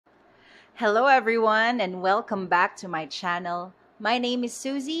Hello everyone and welcome back to my channel. My name is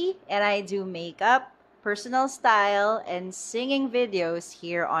Susie and I do makeup, personal style, and singing videos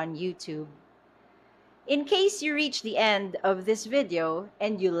here on YouTube. In case you reach the end of this video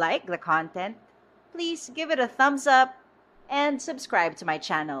and you like the content, please give it a thumbs up and subscribe to my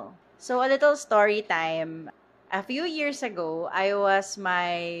channel. So a little story time. A few years ago, I was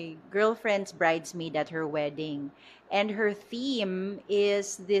my girlfriend's bridesmaid at her wedding, and her theme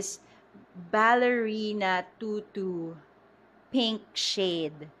is this ballerina tutu pink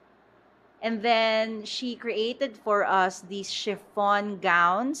shade. And then she created for us these chiffon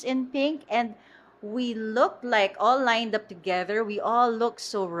gowns in pink, and we looked like all lined up together. We all looked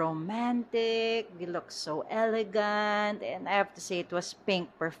so romantic, we looked so elegant, and I have to say it was pink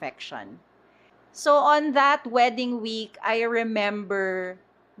perfection. So on that wedding week, I remember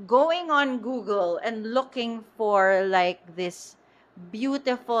going on Google and looking for like this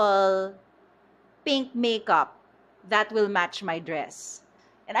beautiful pink makeup that will match my dress.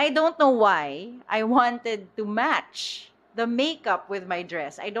 And I don't know why I wanted to match the makeup with my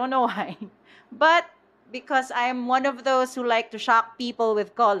dress. I don't know why. But because I'm one of those who like to shock people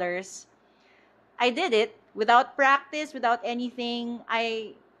with colors, I did it without practice, without anything.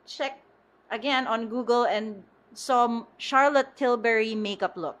 I checked again on Google and saw Charlotte Tilbury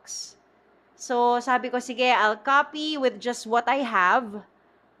makeup looks. So sabi ko, sige, I'll copy with just what I have.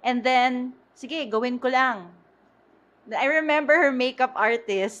 And then, sige, gawin ko lang. I remember her makeup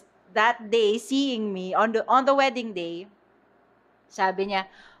artist that day seeing me on the wedding day. Sabi niya,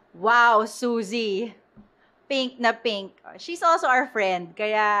 wow, Susie, pink na pink. She's also our friend,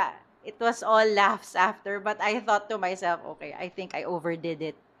 kaya it was all laughs after. But I thought to myself, okay, I think I overdid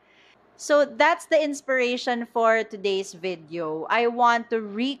it. So that's the inspiration for today's video. I want to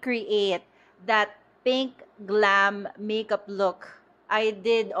recreate that pink glam makeup look I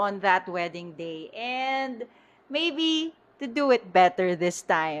did on that wedding day, and maybe to do it better this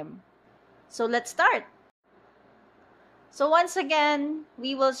time. So let's start. So once again,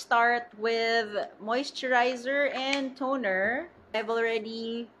 we will start with moisturizer and toner. I've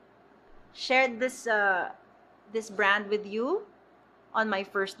already shared this brand with you on my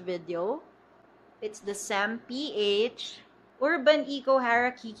first video. It's the Saem PH Urban Eco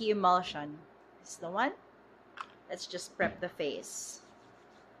Harakeke Emulsion. This is the one. Let's just prep the face.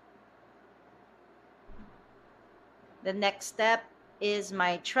 The next step is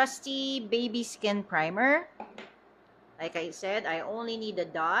my trusty baby skin primer. Like I said, I only need a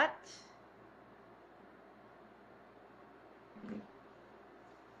dot.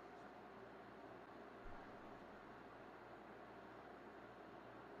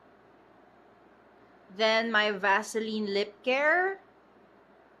 Then my Vaseline Lip Care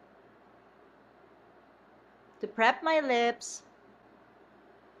to prep my lips.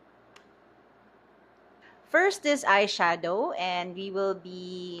 First is eyeshadow, and we will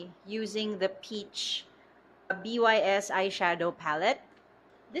be using the Peach BYS eyeshadow palette.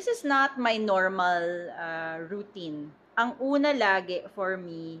 This is not my normal routine. Ang una lagi for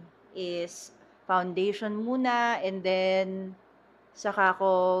me is foundation muna, and then saka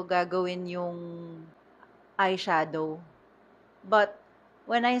ko gagawin yung eyeshadow. But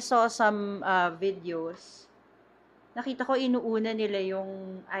when I saw some videos, nakita ko inuuna nila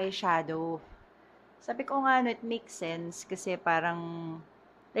yung eyeshadow. Sabi ko nga, it makes sense kasi parang,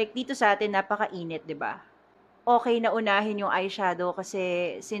 like dito sa atin, napakainit, di ba? Okay na unahin yung eyeshadow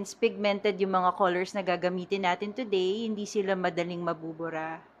kasi since pigmented yung mga colors na gagamitin natin today, hindi sila madaling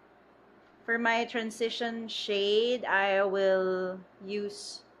mabubura. For my transition shade, I will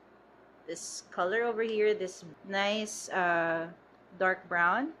use this color over here, this nice dark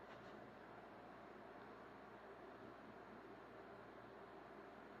brown.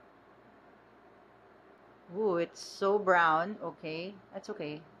 Ooh, it's so brown. Okay, that's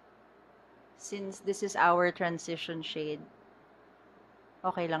okay. Since this is our transition shade,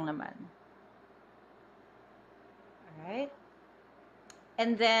 okay lang naman. Alright.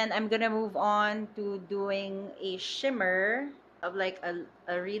 And then I'm gonna move on to doing a shimmer of like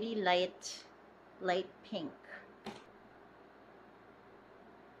a really light pink.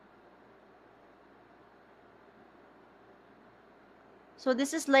 So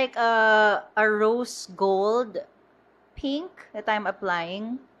this is like a rose gold pink that I'm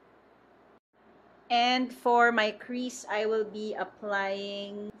applying. And for my crease, I will be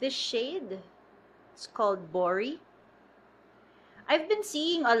applying this shade. It's called Bori. I've been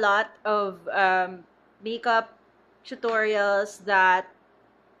seeing a lot of makeup tutorials that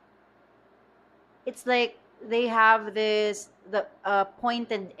it's like they have the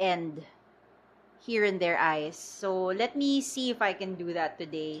pointed end here in their eyes. So let me see if I can do that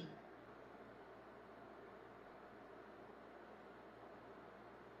today.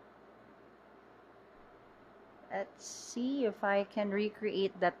 Let's see if I can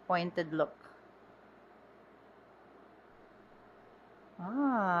recreate that pointed look.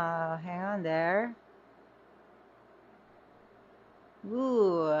 Ah, hang on there.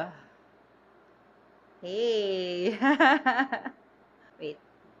 Ooh. Hey. Wait.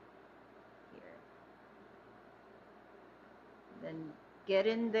 Here. Then get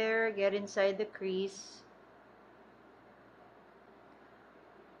in there, get inside the crease.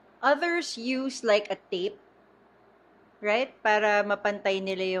 Others use like a tape, right? Para mapantay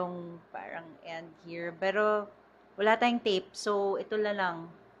nila yung parang end here. Pero wala tayong tape, so ito na lang.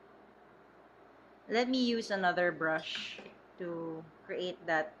 Let me use another brush to create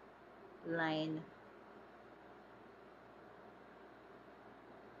that line.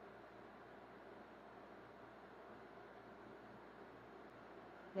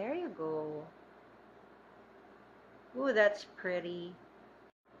 There you go. Ooh, that's pretty.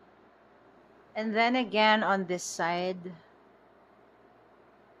 And then again on this side.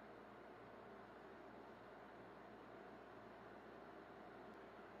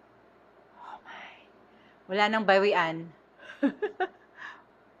 Oh my. Wala nang bawian.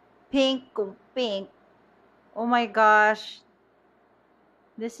 Pink kung pink. Oh my gosh.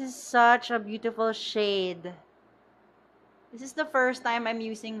 This is such a beautiful shade. This is the first time I'm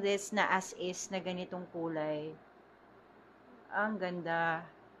using this na as is na ganitong kulay. Ang ganda.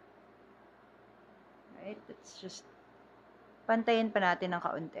 Right? It's just pantayin pa natin ng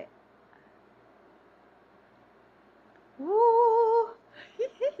kaunti. Woo!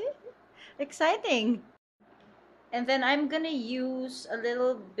 Exciting! And then I'm gonna use a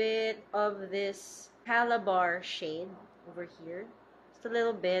little bit of this Calabar shade over here. Just a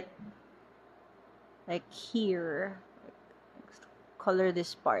little bit. Like here. Color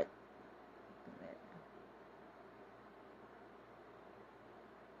this part.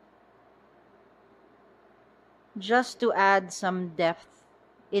 Just to add some depth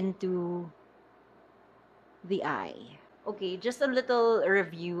into the eye. Okay, just a little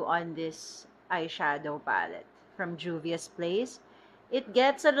review on this eyeshadow palette from JUVIA'S place. It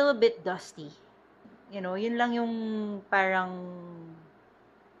gets a little bit dusty. You know, yun lang yung parang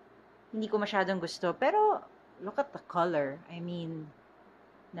hindi ko masyadong gusto. Pero, look at the color. I mean,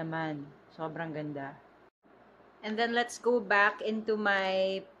 naman, sobrang ganda. And then let's go back into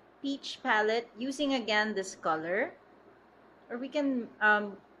my peach palette using again this color. Or we can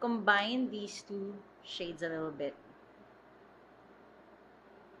combine these two shades a little bit.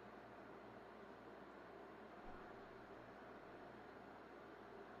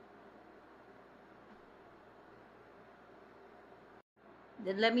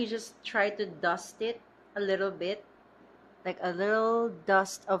 Then let me just try to dust it a little bit. Like a little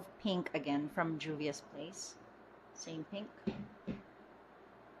dust of pink again from JUVIA'S place. Same pink.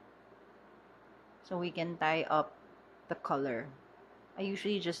 So we can tie up the color. I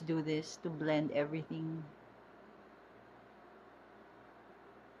usually just do this to blend everything.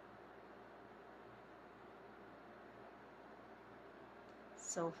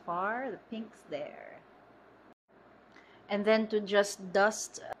 So far, the pink's there. And then to just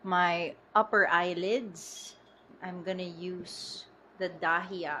dust my upper eyelids, I'm gonna use the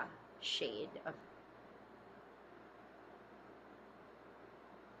Dahlia shade of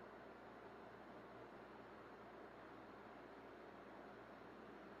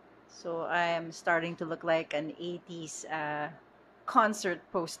So I am starting to look like an 80s concert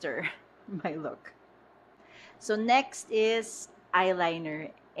poster, my look. So next is eyeliner.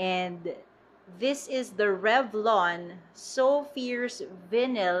 And this is the Revlon So Fierce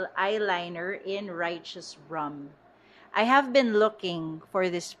Vinyl Eyeliner in Righteous Rum. I have been looking for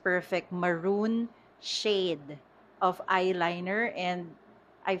this perfect maroon shade of eyeliner and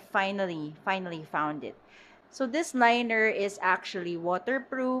I finally found it. So this liner is actually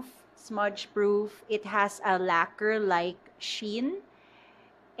waterproof, smudge-proof. It has a lacquer-like sheen.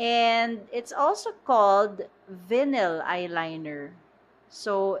 And it's also called vinyl eyeliner.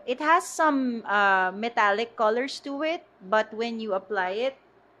 So it has some metallic colors to it, but when you apply it,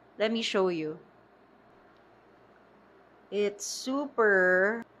 let me show you. It's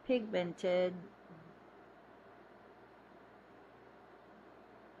super pigmented.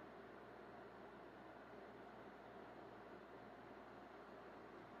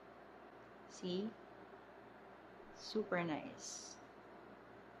 See? Super nice.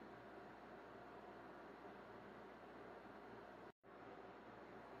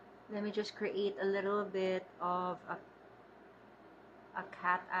 Let me just create a little bit of a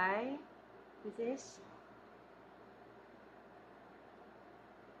cat eye with this.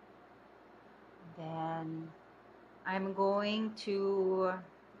 Then I'm going to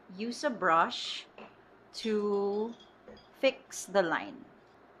use a brush to fix the line.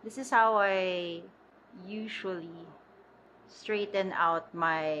 This is how I usually straighten out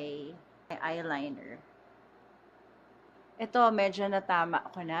my eyeliner. Ito, medyo natama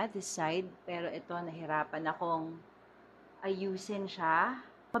ko na this side, pero ito nahirapan akong ayusin siya.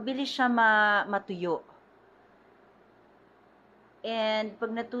 Mabilis siya matuyo. And pag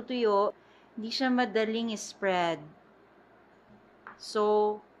natutuyo, hindi siya madaling spread.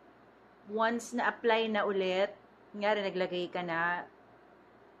 So, once na-apply na ulit, ngari naglagay ka na,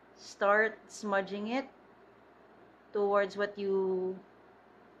 start smudging it towards what you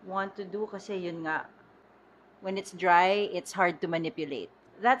want to do kasi yun nga, when it's dry, it's hard to manipulate.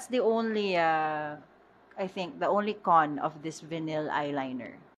 That's the only, I think, the only con of this vinyl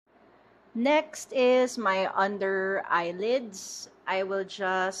eyeliner. Next is my under eyelids. I will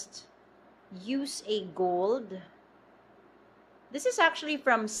just use a gold. This is actually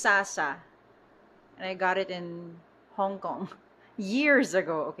from Sasa, and I got it in Hong Kong years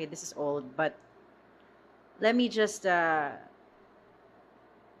ago. Okay, this is old, but let me just, for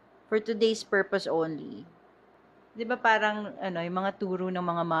today's purpose only. Di ba parang, yung mga turo ng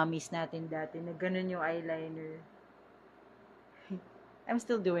mga mommies natin dati, na ganun yung eyeliner. I'm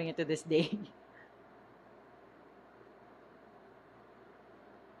still doing it to this day.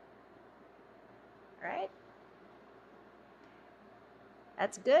 Right?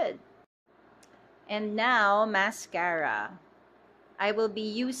 That's good. And now, mascara. I will be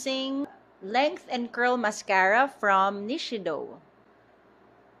using Length and Curl Mascara from NICHIDO.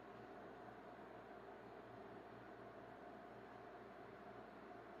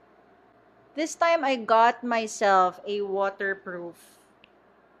 This time, I got myself a waterproof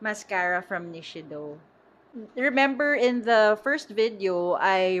mascara from NICHIDO. Remember in the first video,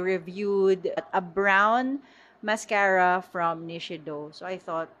 I reviewed a brown mascara from NICHIDO. So I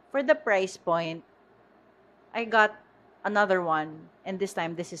thought, for the price point, I got another one. And this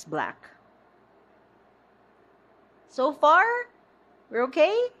time, this is black. So far, we're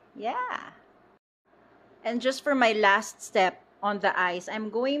okay? Yeah. And just for my last step on the eyes, I'm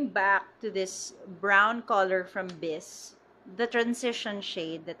going back to this brown color from Biz, the transition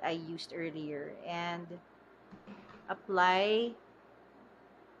shade that I used earlier, and apply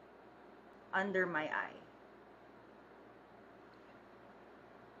under my eye.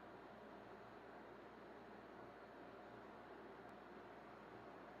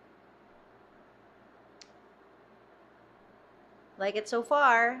 Like it so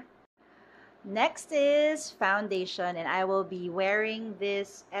far. Next is foundation, and I will be wearing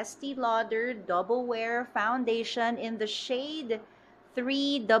this Estee Lauder Double Wear Foundation in the shade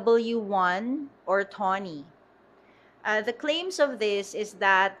 3W1 or Tawny. The claims of this is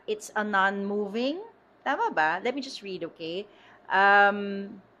that it's a non-moving. Tama ba? Let me just read, okay?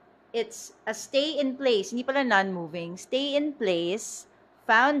 It's a stay in place. Hindi pala non-moving. Stay in place,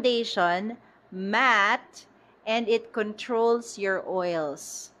 foundation, matte, and it controls your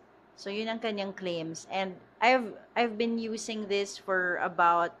oils. So, yun ang kanyang claims. And I've been using this for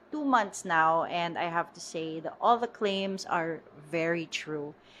about 2 months now, and I have to say that all the claims are very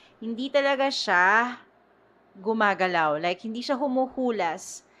true. Hindi talaga siya gumagalaw. Like, hindi siya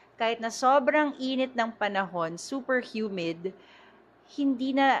humuhulas. Kahit na sobrang init ng panahon, super humid,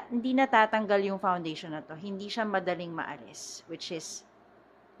 hindi na tatanggal yung foundation na to. Hindi siya madaling maalis, which is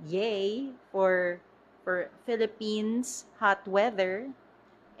yay for Philippines hot weather.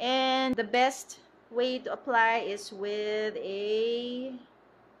 And the best way to apply is with a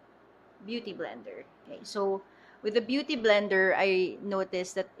beauty blender. Okay, so with the beauty blender, I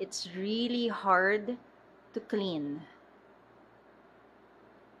noticed that it's really hard to clean.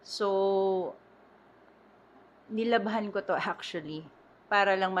 So, nilabhan ko to actually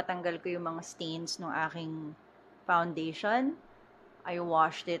para lang matanggal ko yung mga stains ng aking foundation. I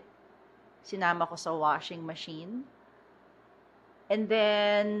washed it. Sinama ko sa washing machine. And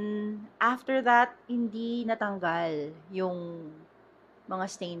then, after that, hindi natanggal yung mga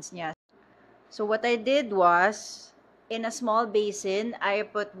stains niya. So, what I did was, in a small basin, I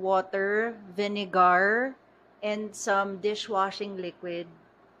put water, vinegar, and some dishwashing liquid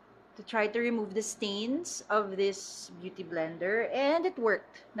to try to remove the stains of this beauty blender. And it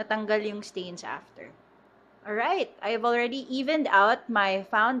worked. Natanggal yung stains after. Alright, I've already evened out my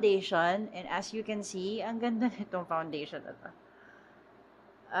foundation. And as you can see, ang ganda nitong foundation na to.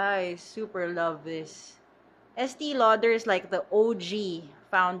 I super love this. Estee Lauder is like the OG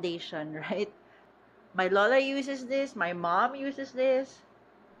foundation, right? My Lola uses this. My mom uses this.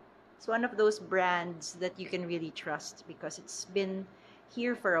 It's one of those brands that you can really trust because it's been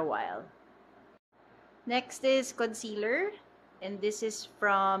here for a while. Next is concealer. And this is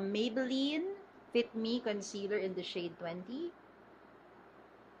from Maybelline Fit Me Concealer in the shade 20.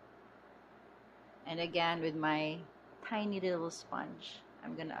 And again, with my tiny little sponge,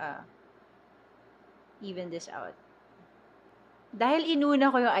 I'm gonna even this out. Dahil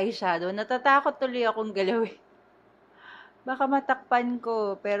inuna ko yung eyeshadow, natatakot tuloy akong galawin. Baka matakpan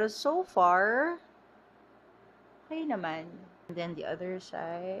ko. Pero so far, okay naman. And then the other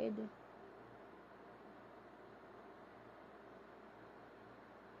side.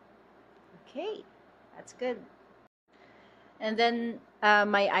 Okay, that's good. And then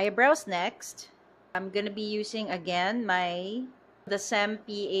my eyebrows next. I'm gonna be using again the Saem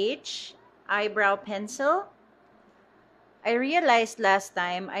PH Eyebrow Pencil. I realized last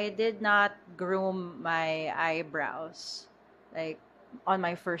time I did not groom my eyebrows like on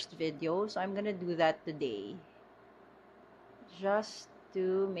my first video, so I'm gonna do that today just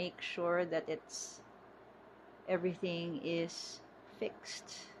to make sure that everything is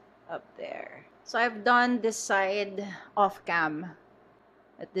fixed up there. So I've done this side off cam.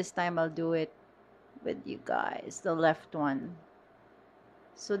 At this time I'll do it with you guys, the left one.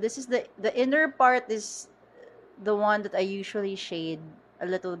 So this is the inner part is the one that I usually shade a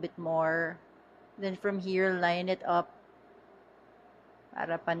little bit more. Then from here, line it up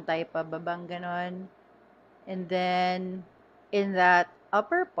para pantay pa babang ganon. And then in that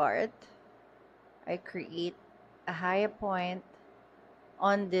upper part, I create a high point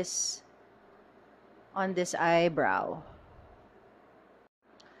on this eyebrow.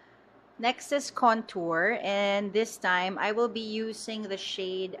 Next is contour, and this time I will be using the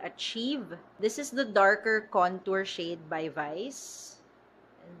shade Achieve. This is the darker contour shade by Vice.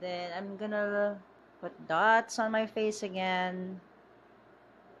 And then I'm gonna put dots on my face again.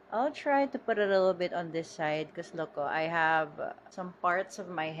 I'll try to put a little bit on this side because look, I have some parts of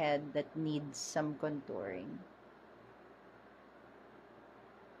my head that needs some contouring.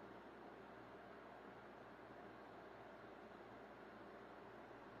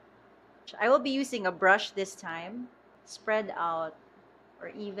 I will be using a brush this time. Spread out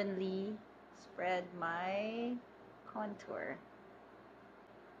or evenly spread my contour.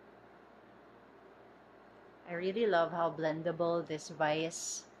 I really love how blendable this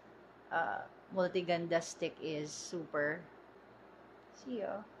Vice multi-ganda stick is. Super. See,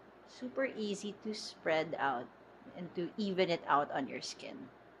 super easy to spread out and to even it out on your skin.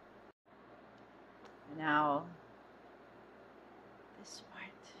 Now, this part.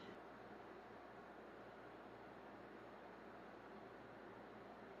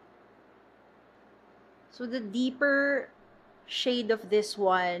 So the deeper shade of this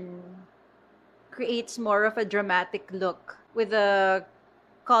one creates more of a dramatic look with the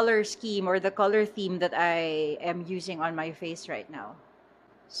color scheme or the color theme that I am using on my face right now.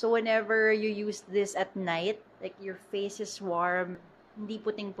 So whenever you use this at night, like your face is warm, hindi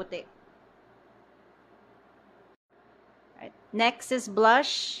puting-puti. Right. Next is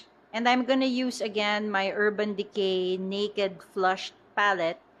blush. And I'm gonna use again my Urban Decay Naked Flushed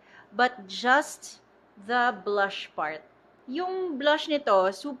palette, but just the blush part. Yung blush nito,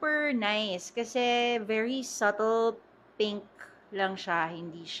 super nice kasi very subtle pink lang siya,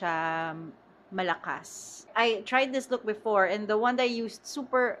 hindi siya malakas. I tried this look before and the one that I used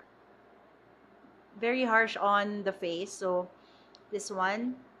super very harsh on the face. So this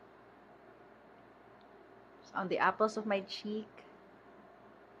one on the apples of my cheek,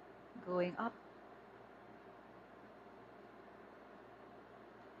 going up.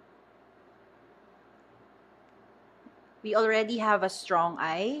 We already have a strong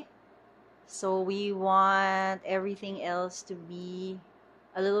eye, so we want everything else to be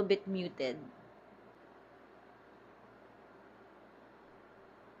a little bit muted.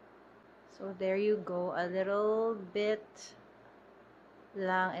 So there you go, a little bit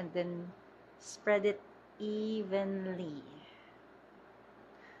lang, and then spread it evenly.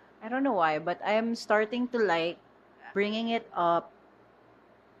 I don't know why, but I'm starting to like bringing it up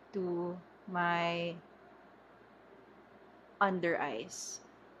to my under eyes.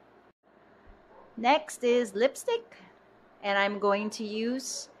 Next is lipstick, and I'm going to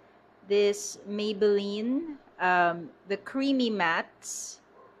use this Maybelline, the Creamy Mattes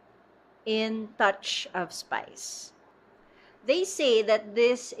in Touch of Spice. They say that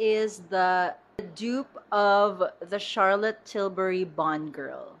this is the dupe of the Charlotte Tilbury Bond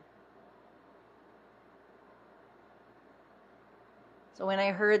Girl. So when I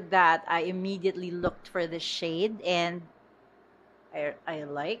heard that, I immediately looked for this shade, and I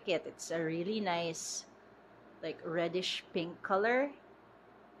like it. It's a really nice, like reddish pink color.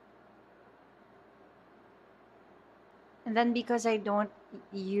 And then because I don't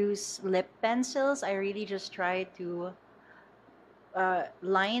use lip pencils, I really just try to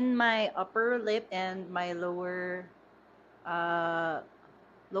line my upper lip and my uh,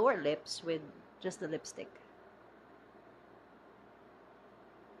 lower lips with just the lipstick.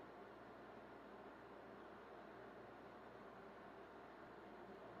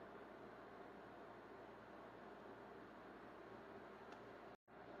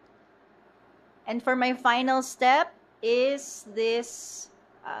 And for my final step is this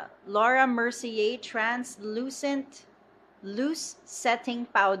Laura Mercier Translucent Loose Setting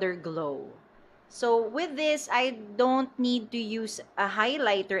Powder Glow. So with this, I don't need to use a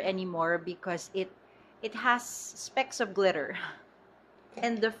highlighter anymore because it has specks of glitter.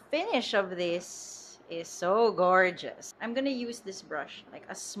 And the finish of this is so gorgeous. I'm gonna use this brush, like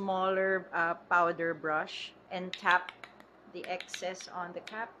a smaller powder brush, and tap the excess on the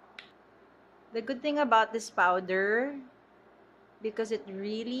cap. The good thing about this powder, because it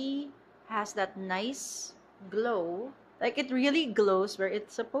really has that nice glow, like it really glows where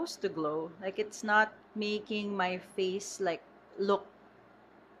it's supposed to glow. Like it's not making my face like look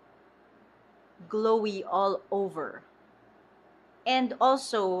glowy all over. And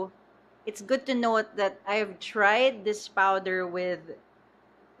also, it's good to note that I've tried this powder with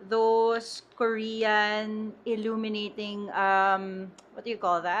those Korean illuminating, what do you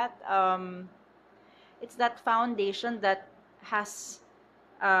call that? It's that foundation that has,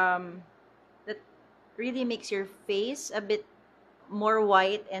 that really makes your face a bit more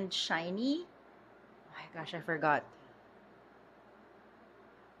white and shiny. Oh my gosh, I forgot.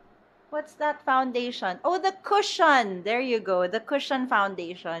 What's that foundation? Oh, the cushion! There you go, the cushion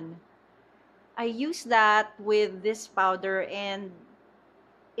foundation. I used that with this powder and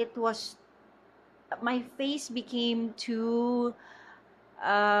it was, my face became too,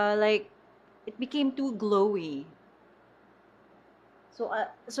 like, it became too glowy.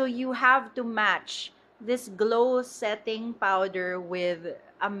 So you have to match this glow setting powder with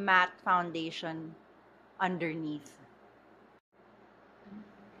a matte foundation underneath.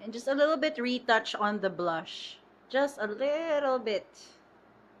 And just a little bit retouch on the blush. Just a little bit.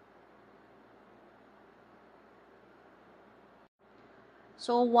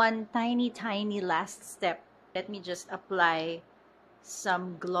 So one tiny last step. Let me just apply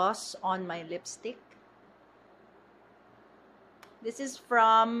some gloss on my lipstick. This is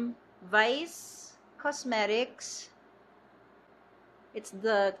from Vice Cosmetics. It's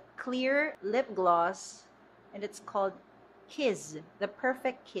the clear lip gloss and it's called Kizz, the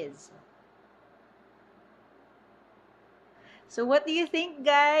Perfect Kizz. So what do you think,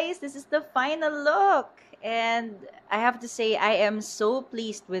 guys? This is the final look. And I have to say, I am so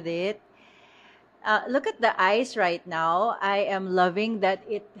pleased with it. Look at the eyes right now. I am loving that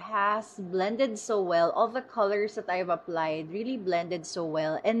it has blended so well. All the colors that I've applied really blended so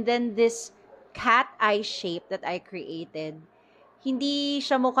well. And then this cat eye shape that I created, hindi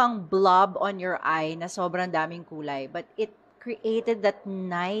siya mukhang blob on your eye na sobrang daming kulay. But it created that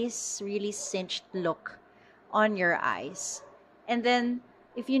nice, really cinched look on your eyes. And then,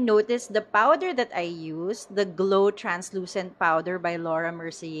 if you notice, the powder that I used, the Glow Translucent Powder by Laura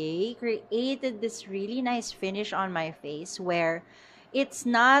Mercier, created this really nice finish on my face where it's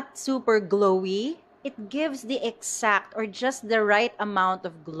not super glowy. It gives the exact or just the right amount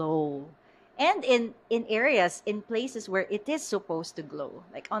of glow. And in areas, in places where it is supposed to glow,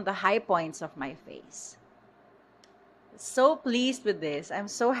 like on the high points of my face. So pleased with this. I'm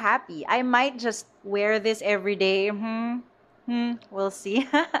so happy. I might just wear this every day. We'll see.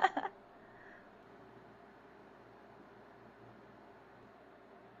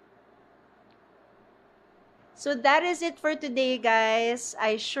 So that is it for today, guys.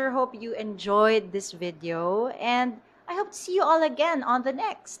 I sure hope you enjoyed this video and I hope to see you all again on the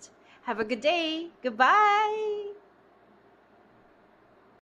next. Have a good day. Goodbye.